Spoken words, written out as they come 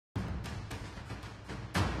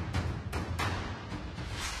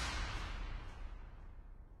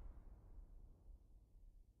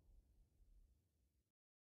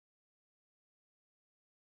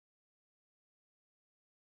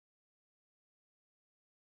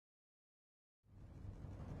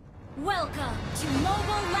Welcome to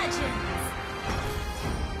Mobile Legends!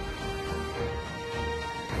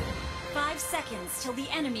 5 seconds till the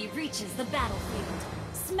enemy reaches the battlefield.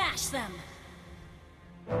 Smash them!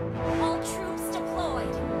 All troops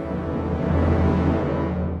deployed!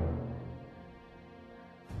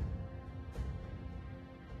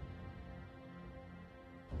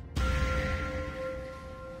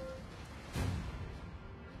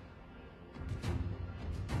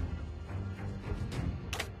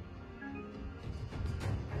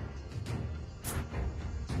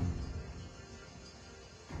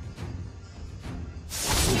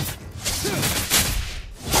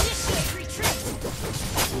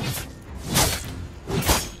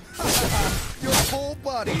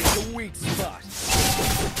 Body is a weak spot.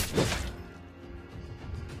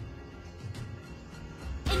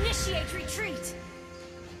 Initiate retreat.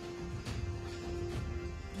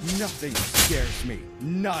 Nothing scares me,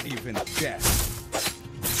 not even death.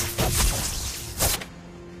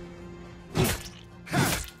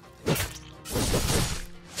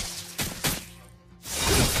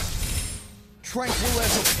 Tranquil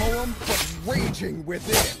as a poem, but raging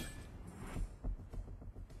within.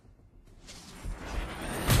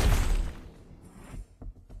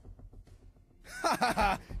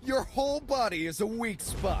 Your whole body is a weak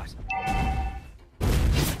spot.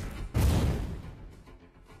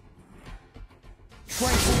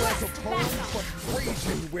 Tranquil as a poem, but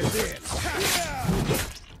raging within.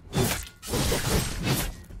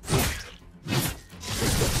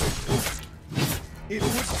 It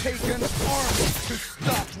would take an army to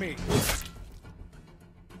stop me.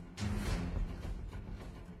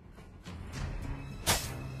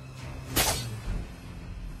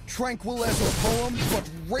 Tranquil as a poem, but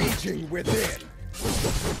raging within.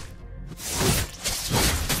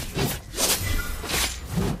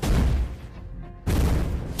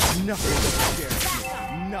 Nothing scares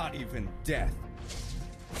me, not even death.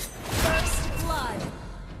 First blood.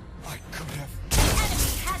 I could have... The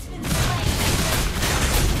enemy has been slain.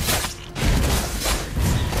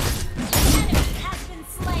 The enemy has been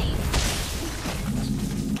slain.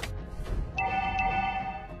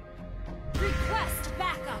 Request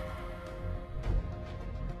backup.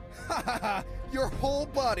 Hahaha! Your whole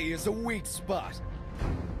body is a weak spot.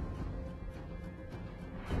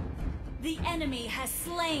 The enemy has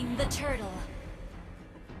slain the turtle.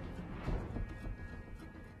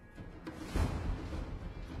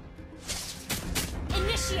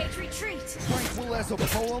 Initiate retreat. Tranquil as a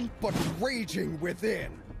poem, but raging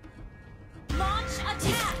within. Launch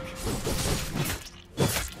attack.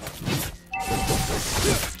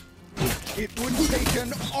 It would take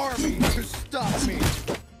an army to stop me.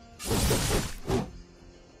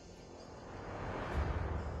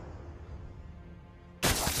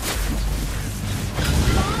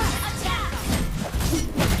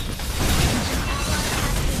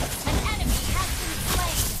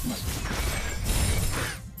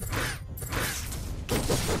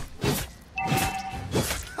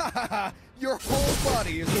 Your whole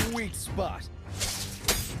body is a weak spot.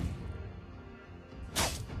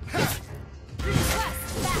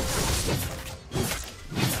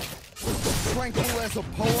 Tranquil as a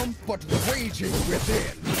poem, but raging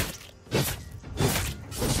within.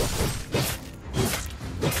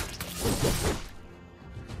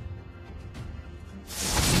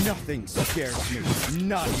 Nothing scares me,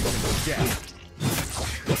 not even death.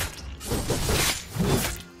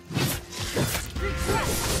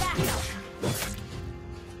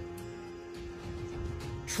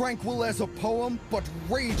 Tranquil as a poem, but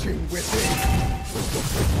raging within.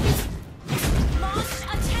 Launch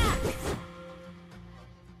attack!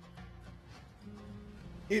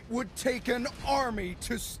 It would take an army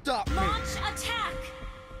to stop me. Launch attack!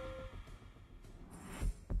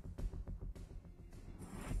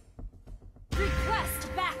 Request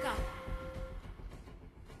backup!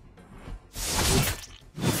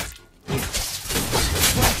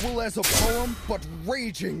 Tranquil as a poem, but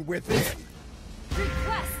raging within.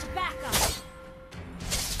 Request backup!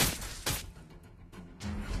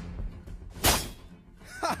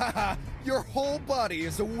 Hahaha! Your whole body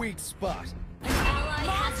is a weak spot. An ally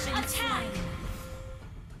has been attack!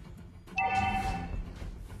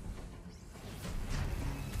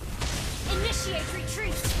 Initiate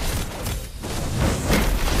retreat!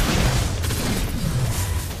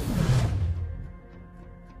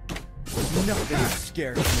 Nothing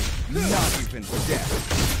scares me, not even death.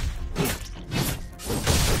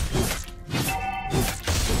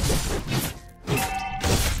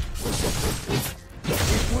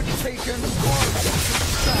 It would take an army to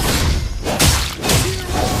stop me.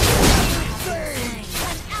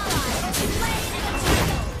 An ally has been slain in a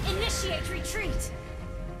turtle! Initiate retreat!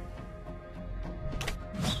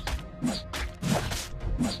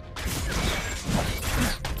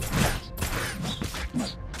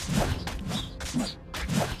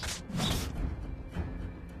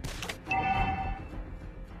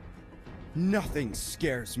 Nothing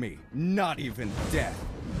scares me, not even death.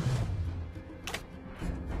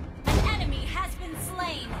 An enemy has been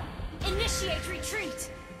slain. Initiate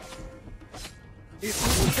retreat. It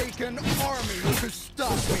will take an army to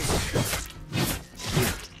stop me.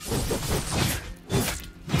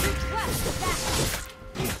 Request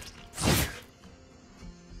backup.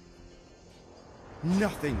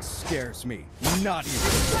 Nothing scares me, not even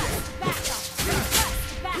Request backup.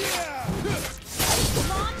 Request backup. death.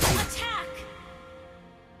 Launch attack.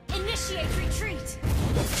 Initiate retreat.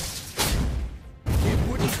 It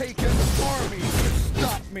would take an army to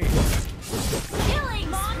stop me.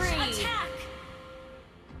 Killing spree. Attack.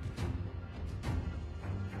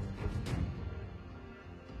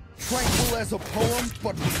 Tranquil as a poem,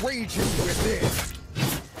 but raging within.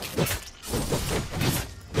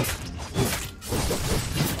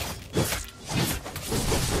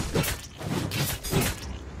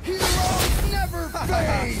 Heroes never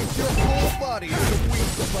fade! Your whole body is a weak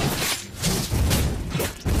spot.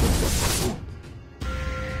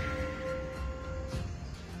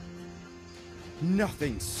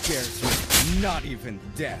 Nothing scares me, not even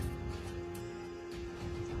death.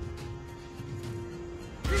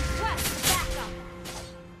 Request backup.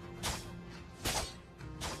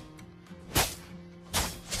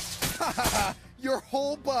 Your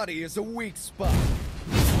whole body is a weak spot.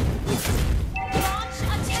 Launch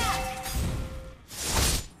attack.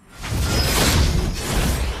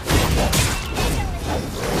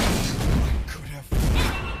 Could have.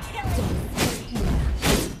 Enemy killing.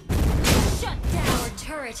 Shut down. Our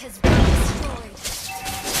turret has been destroyed.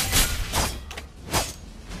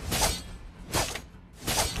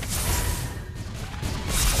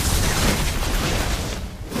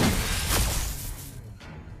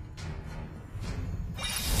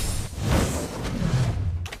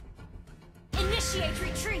 Initiate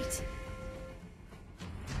retreat.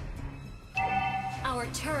 Our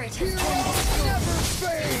turret has been Heroes destroyed. never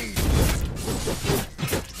fade!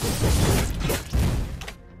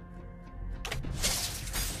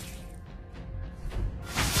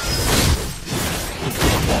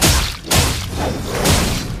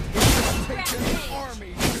 Take an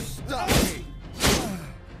army to stop me.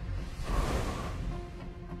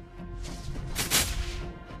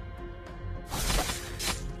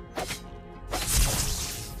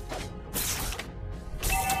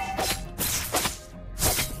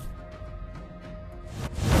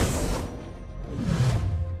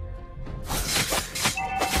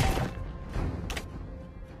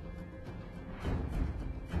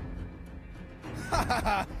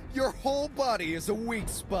 Your whole body is a weak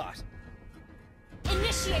spot.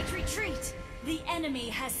 Initiate retreat. The enemy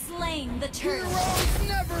has slain the turret. Heroes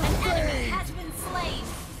never An enemy fade! has been slain.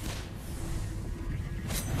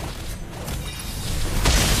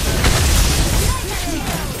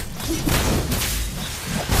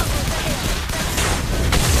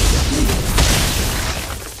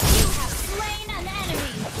 You have slain an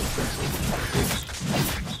enemy.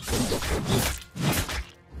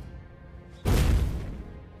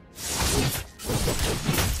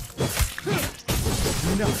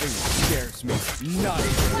 Nothing scares me, not even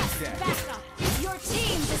Request death. backup. Your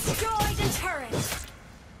team destroyed a turret.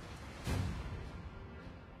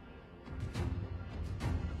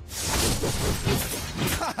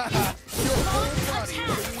 Your whole body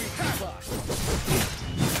is a weak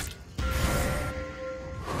spot.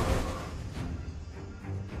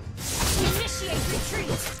 Initiate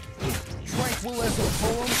retreat. Tranquil as a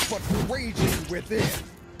poem, but raging within.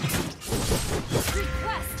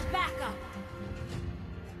 Request backup.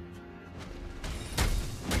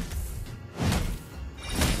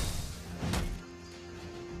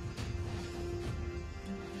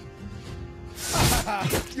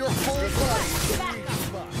 Your whole body is a weak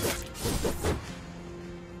spot.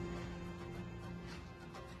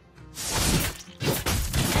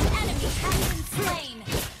 An enemy has been slain.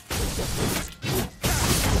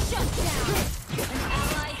 Shut down. An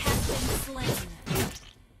ally has been slain.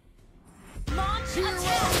 Launch attack.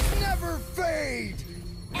 Heroes never fade!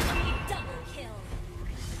 Enemy double kill.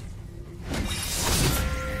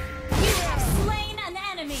 You have slain an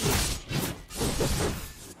enemy.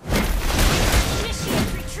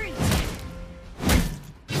 Initiate retreat.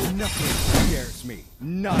 Nothing scares me,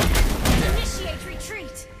 not even death. Initiate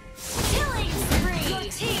retreat. Killing spree. Your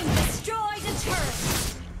team destroyed a turret.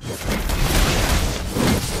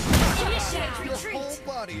 Initiate Your retreat. whole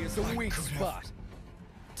body is a weak spot.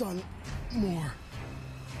 Done more.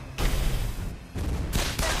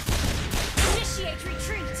 Initiate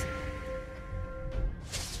retreat.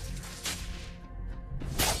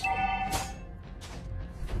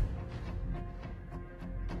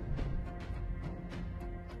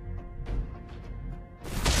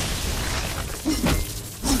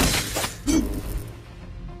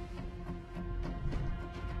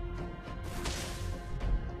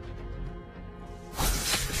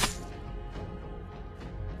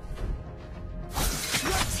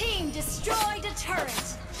 Destroyed a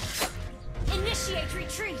turret! Initiate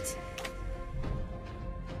retreat!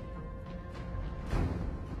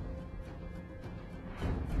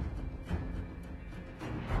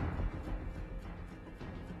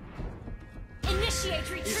 Initiate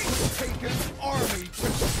retreat! It will take an army to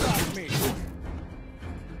stop me!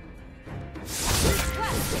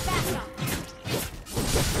 Request backup!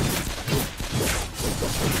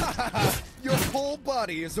 Hahaha! Your whole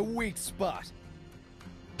body is a weak spot!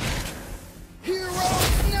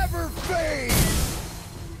 Heroes never fade!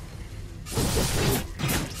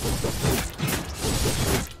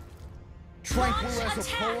 Tranquil Launch as a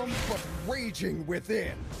attack! poem, but raging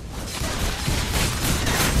within.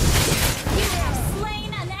 You have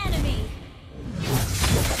slain an enemy!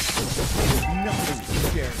 Nothing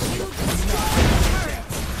scares You me. destroyed a turret!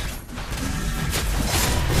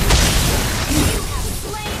 You have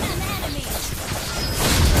slain an enemy!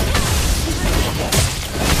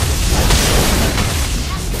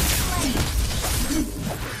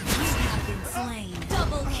 You have been slain.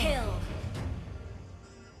 Double kill!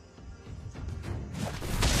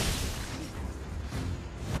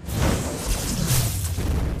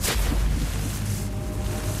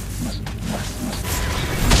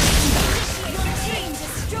 Your team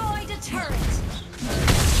destroyed a turret!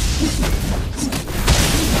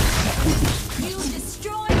 You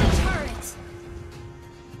destroyed a turret!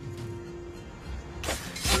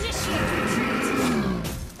 Initiate retreat!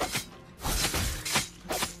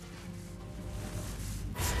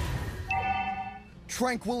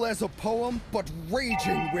 Tranquil as a poem, but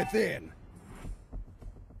raging within.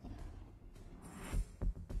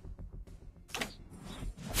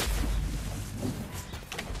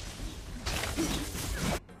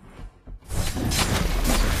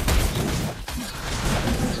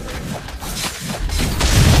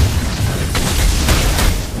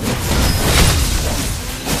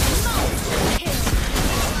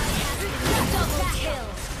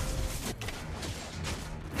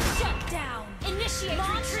 Initiate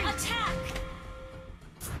launch retreat. Attack!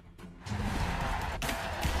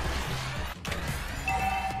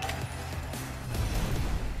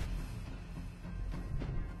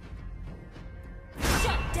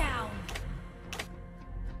 Shut down!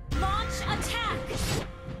 Launch attack!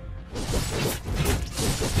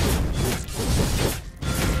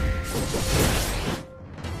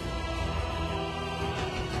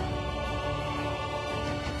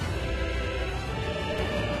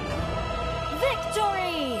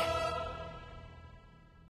 Victory!